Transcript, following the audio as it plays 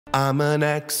I'm an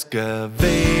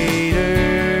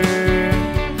excavator.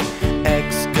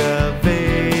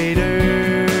 Excavator.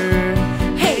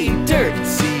 Hey, dirt,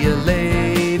 see you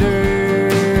later.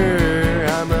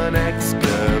 I'm an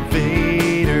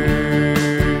excavator.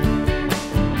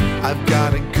 I've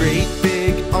got a great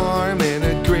big arm and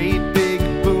a great big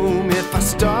boom. If I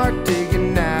start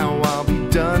digging now, I'll be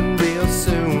done real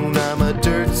soon. I'm a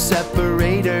dirt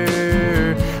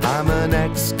separator. I'm an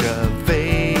excavator.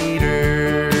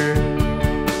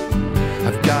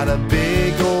 I've got a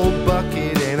big old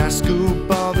bucket and I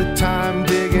scoop all the time,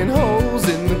 digging holes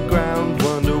in the ground,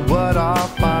 wonder what I'll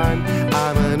find.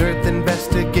 I'm an earth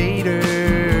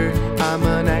investigator. I'm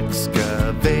an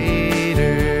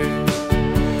excavator.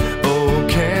 Oh,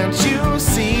 can't you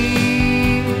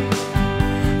see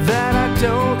that I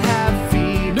don't have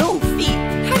feet? No feet?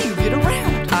 How do you get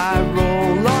around? I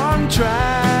roll on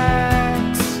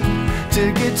tracks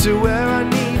to get to where I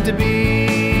need to be.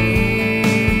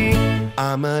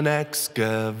 I'm an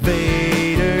excavator.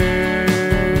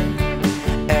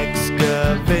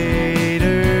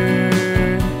 Excavator.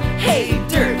 Hey,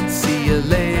 dirt, see you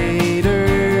later.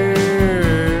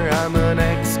 I'm an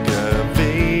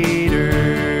excavator.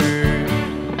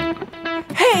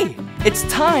 Hey, it's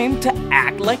time to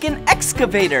act like an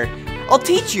excavator. I'll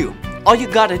teach you. All you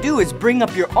gotta do is bring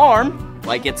up your arm,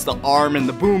 like it's the arm and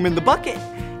the boom in the bucket,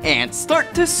 and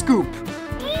start to scoop.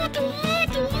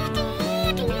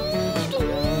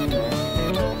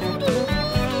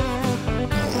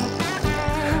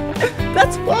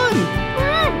 That's fun!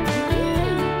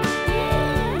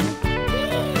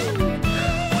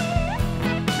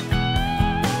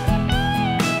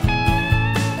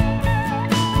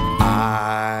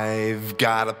 I've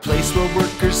got a place where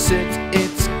workers sit,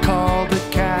 it's called a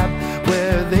cab,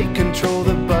 where they control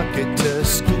the bucket to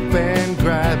scoop and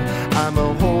grab. I'm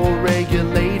a hole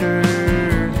regulator.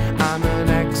 I'm an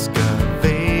excavator.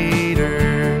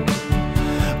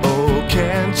 Oh,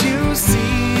 can't you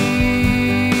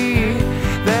see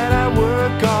that I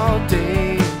work all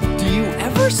day? Do you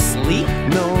ever sleep?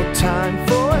 No time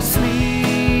for sleep,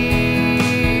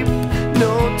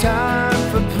 no time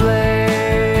for play.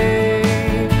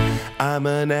 I'm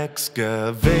an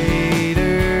excavator.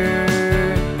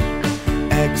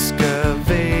 Excavator.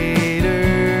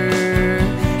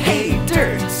 Hey,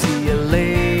 dirt, see you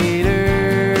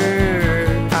later.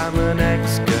 I'm an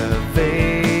excavator.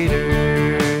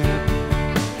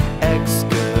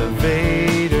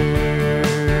 Excavator.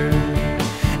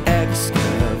 Excavator.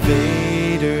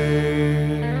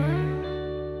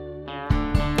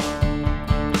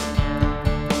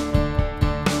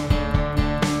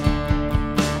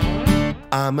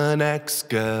 I'm an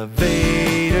excavator.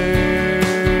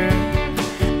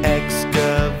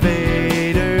 Excavator.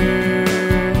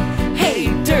 Hey,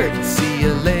 dirt, see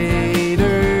you later.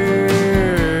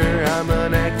 I'm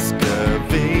an excavator.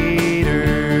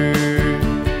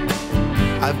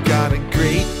 I've got a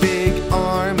great big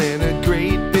arm and a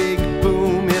great big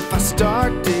boom. If I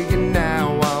start digging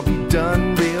now, I'll be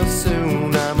done real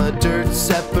soon. I'm a dirt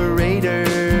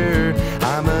separator.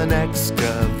 I'm an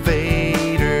excavator.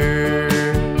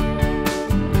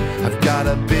 I've got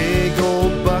a big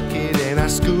old bucket and I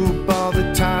scoop all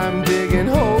the time, digging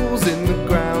holes in the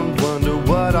ground, wonder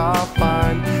what I'll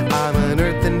find. I'm an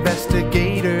earth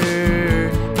investigator.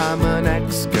 I'm an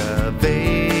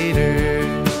excavator.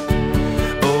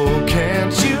 Oh,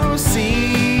 can't you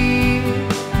see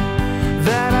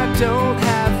that I don't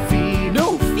have feet?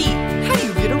 No feet? How do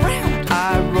you get around?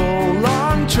 I roll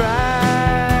on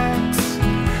tracks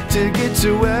to get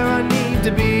to where I need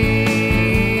to be.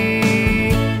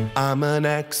 I'm an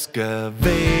excavator.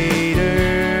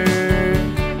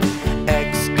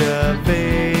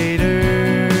 Excavator.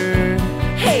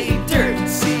 Hey, dirt,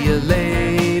 see you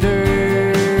later.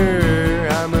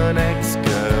 I'm an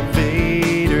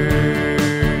excavator.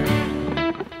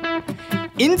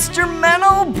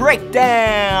 Instrumental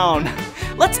breakdown!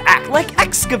 Let's act like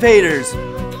excavators!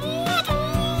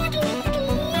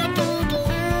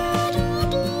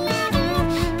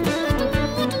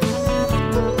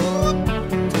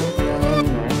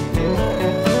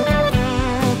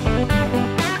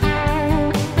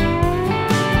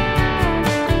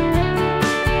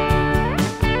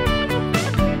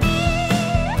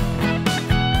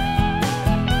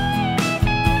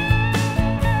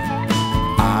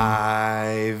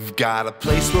 I've got a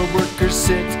place where workers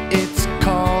sit, it's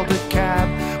called a cab,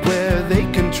 where they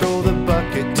control the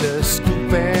bucket to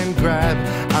scoop and grab.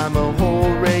 I'm a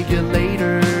hole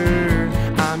regulator.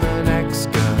 I'm an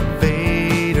excavator.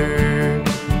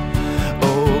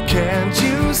 Oh, can't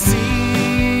you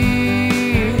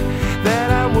see that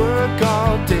I work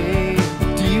all day?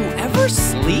 Do you ever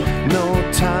sleep?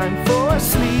 No time time for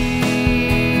sleep,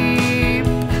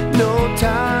 no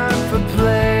time for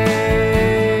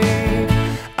play.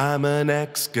 I'm an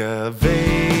excavator,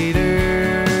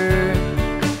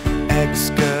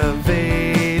 excavator.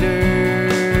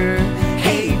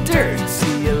 Hey dirt,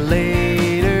 see you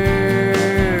later.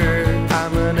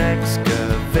 I'm an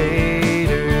excavator,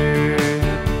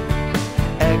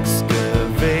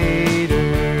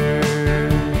 excavator,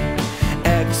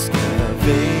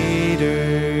 excavator.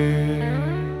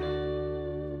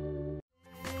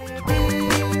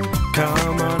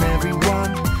 Come on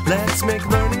everyone, let's make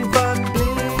learning fun.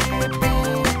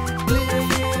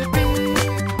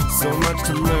 So much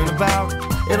to learn about,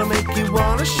 it'll make you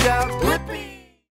wanna shout.